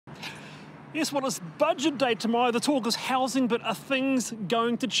Yes, well, it's budget day tomorrow. The talk is housing, but are things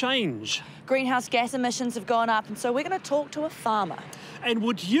going to change? Greenhouse gas emissions have gone up, and so we're going to talk to a farmer. And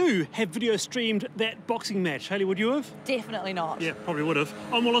would you have video streamed that boxing match? Hayley, would you have? Definitely not. Yeah, probably would have.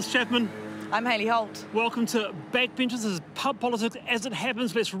 I'm Wallace Chapman. I'm Hayley Holt. Welcome to Backbenchers. This is pub politics as it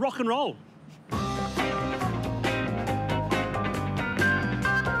happens. Let's rock and roll.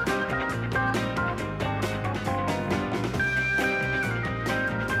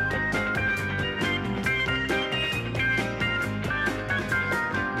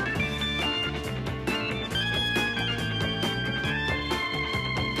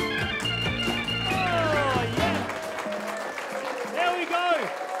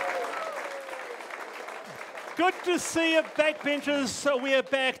 Good to see you, Backbenchers. So we are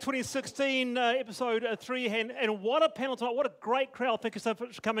back, 2016, episode 3, and what a panel tonight. What a great crowd. Thank you so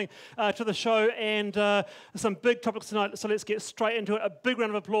much for coming to the show, and some big topics tonight, so let's get straight into it. A big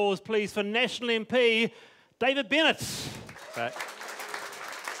round of applause, please, for National MP David Bennett. Right.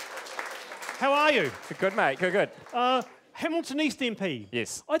 How are you? Good, mate. Good. Hamilton East MP.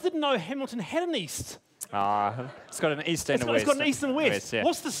 Yes. I didn't know Hamilton had an East. It's got an east and a west. It's got an East and West. Yeah.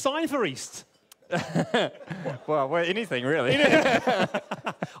 What's the sign for East? well, anything really.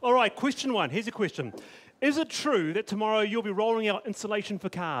 All right, question one. Here's a question. Is it true that tomorrow you'll be rolling out insulation for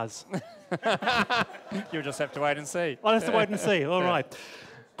cars? You'll just have to wait and see. I'll have to wait and see. All right.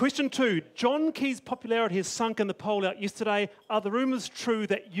 Question two. John Key's popularity has sunk in the poll out yesterday. Are the rumours true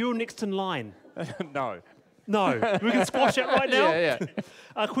that you're next in line? No. No. We can squash that right now? Yeah.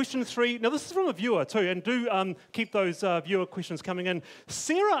 Question three. Now, this is from a viewer too, and do keep those viewer questions coming in.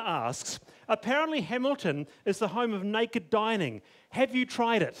 Sarah asks, apparently Hamilton is the home of naked dining. Have you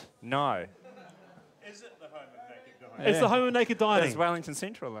tried it? No. Is it the home of naked dining? It's the home of naked dining. It's Wellington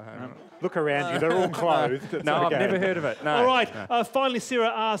Central, the home. Look around you, they're all clothed. It's No, okay. I've never heard of it. No. All right. No. Finally,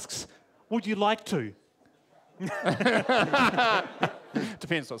 Sarah asks, would you like to?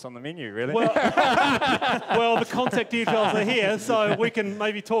 Depends what's on the menu, really. Well, well, the contact details are here, so we can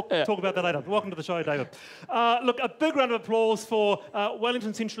maybe talk about that later. Welcome to the show, David. Look, a big round of applause for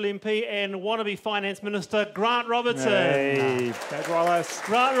Wellington Central MP and wannabe Finance Minister Grant Robertson. Hey, Dad Wallace.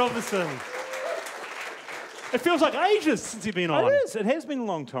 Grant Robertson. It feels like ages since you've been on. It is. It has been a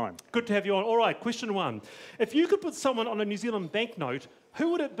long time. Good to have you on. All right, question one. If you could put someone on a New Zealand banknote,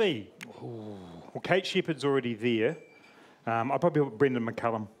 who would it be? Well, Kate Shepherd's already there. I'd probably put Brendan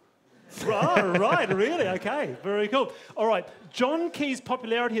McCullum. Right, really? Okay, very cool. All right, John Key's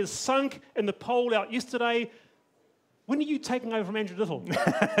popularity has sunk in the poll out yesterday. When are you taking over from Andrew Little?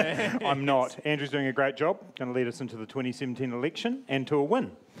 I'm not. Andrew's doing a great job. Going to lead us into the 2017 election and to a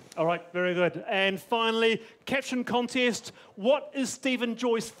win. All right, very good. And finally, caption contest. What is Stephen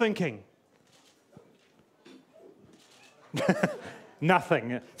Joyce thinking?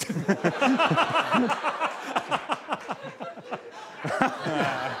 Nothing.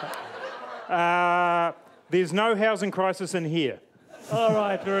 There's no housing crisis in here. All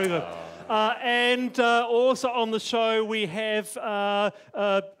right, very good. And also on the show, we have finance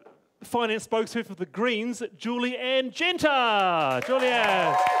spokesperson for the Greens, Julianne Genter.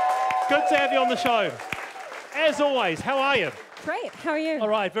 Julianne, good to have you on the show. As always, how are you? Great, how are you? All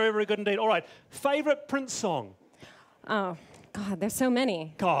right, very, very good indeed. All right, favourite Prince song? Oh, God, there's so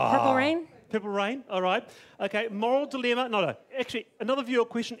many. God. Purple Rain? Purple Rain, all right. Okay, moral dilemma. No, actually, another viewer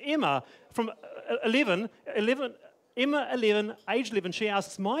question. Emma from 11, age 11, she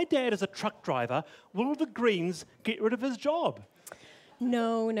asks, my dad is a truck driver. Will the Greens get rid of his job?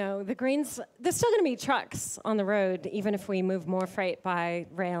 No. The Greens, there's still going to be trucks on the road, even if we move more freight by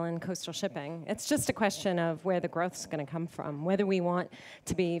rail and coastal shipping. It's just a question of where the growth's going to come from, whether we want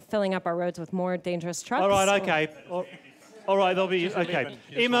to be filling up our roads with more dangerous trucks. All right, okay. All right, they'll be okay.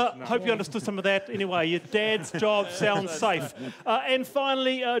 Emma, hope you understood some of that. Anyway, your dad's job sounds safe. And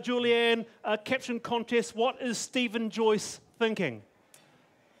finally, Julianne, caption contest. What is Stephen Joyce thinking?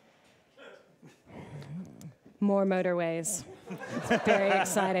 More motorways. Very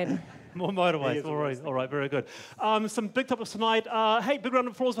excited. More motorways. All right, very good. Some big topics tonight. Hey, big round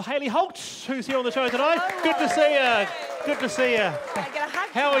of applause for Hayley Holt, who's here on the show tonight. Hello. Good to see you. Good to see you. I get a hug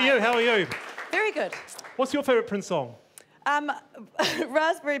How are you? tonight. How are you? Very good. What's your favourite Prince song?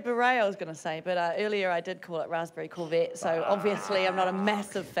 Raspberry Beret, I was going to say, but earlier I did call it Raspberry Corvette, so obviously I'm not a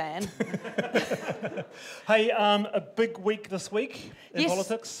massive fan. Hey, a big week this week in Yes,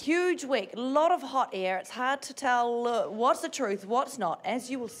 politics. huge week, a lot of hot air. It's hard to tell what's the truth, what's not,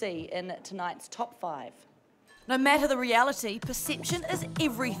 as you will see in tonight's Top 5. No matter the reality, perception is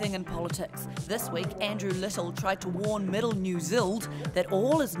everything in politics. This week, Andrew Little tried to warn Middle New Zealand that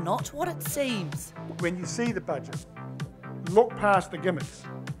all is not what it seems. When you see the budget, look past the gimmicks.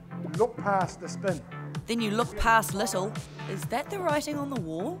 Look past the spin. Then you look past Little. Is that the writing on the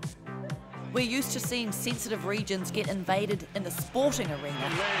wall? We're used to seeing sensitive regions get invaded in the sporting arena.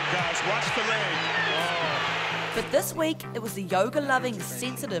 Leg, guys, watch the leg. Oh. But this week, it was the yoga-loving,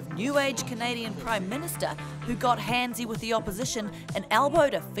 sensitive, New Age Canadian Prime Minister who got handsy with the opposition and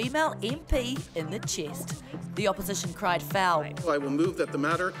elbowed a female MP in the chest. The opposition cried foul. I will move that the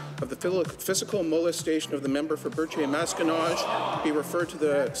matter of the physical molestation of the member for Birchie and Maskinage be referred to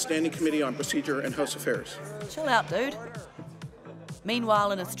the Standing Committee on Procedure and House Affairs. Chill out, dude.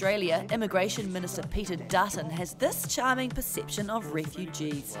 Meanwhile, in Australia, Immigration Minister Peter Dutton has this charming perception of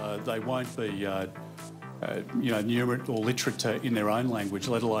refugees. They won't be numerate or literate in their own language,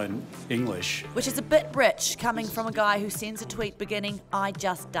 let alone English. Which is a bit rich, coming from a guy who sends a tweet beginning, "I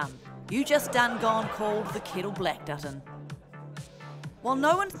just done. You just done gone called the kettle black, Dutton." While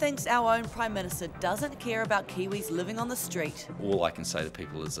no one thinks our own Prime Minister doesn't care about Kiwis living on the street. All I can say to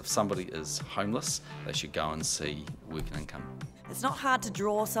people is if somebody is homeless, they should go and see work and income. It's not hard to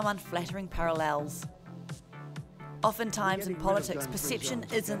draw some unflattering parallels. Oftentimes in politics, perception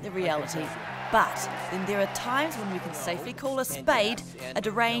isn't the reality. But then there are times when we can safely call a spade a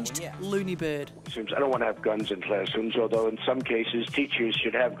deranged loony bird. I don't want to have guns in classrooms, although in some cases teachers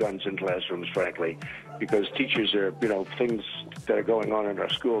should have guns in classrooms, frankly, because teachers are, things that are going on in our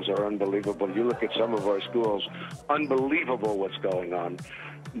schools are unbelievable. You look at some of our schools, unbelievable what's going on.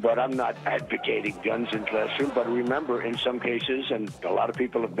 But I'm not advocating guns in classroom. But remember, in some cases, and a lot of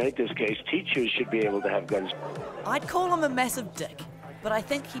people have made this case, teachers should be able to have guns. I'd call him a massive dick, but I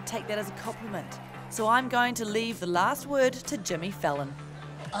think he'd take that as a compliment. So I'm going to leave the last word to Jimmy Fallon.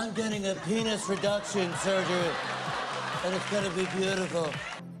 I'm getting a penis reduction surgery, and it's going to be beautiful.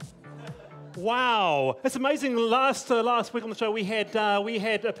 Wow, it's amazing. Last week on the show we had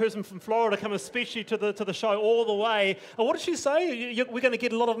a person from Florida come especially to the show all the way. What did she say? We're going to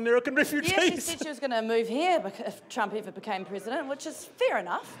get a lot of American refugees. Yeah, she said she was going to move here if Trump ever became president, which is fair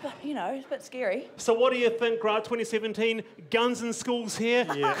enough, but it's a bit scary. So what do you think, Grant? 2017, guns in schools here.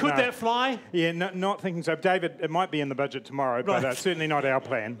 Yeah, Could that fly? Yeah, not thinking so. David, it might be in the budget tomorrow, but Right. certainly not our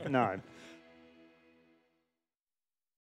plan. No.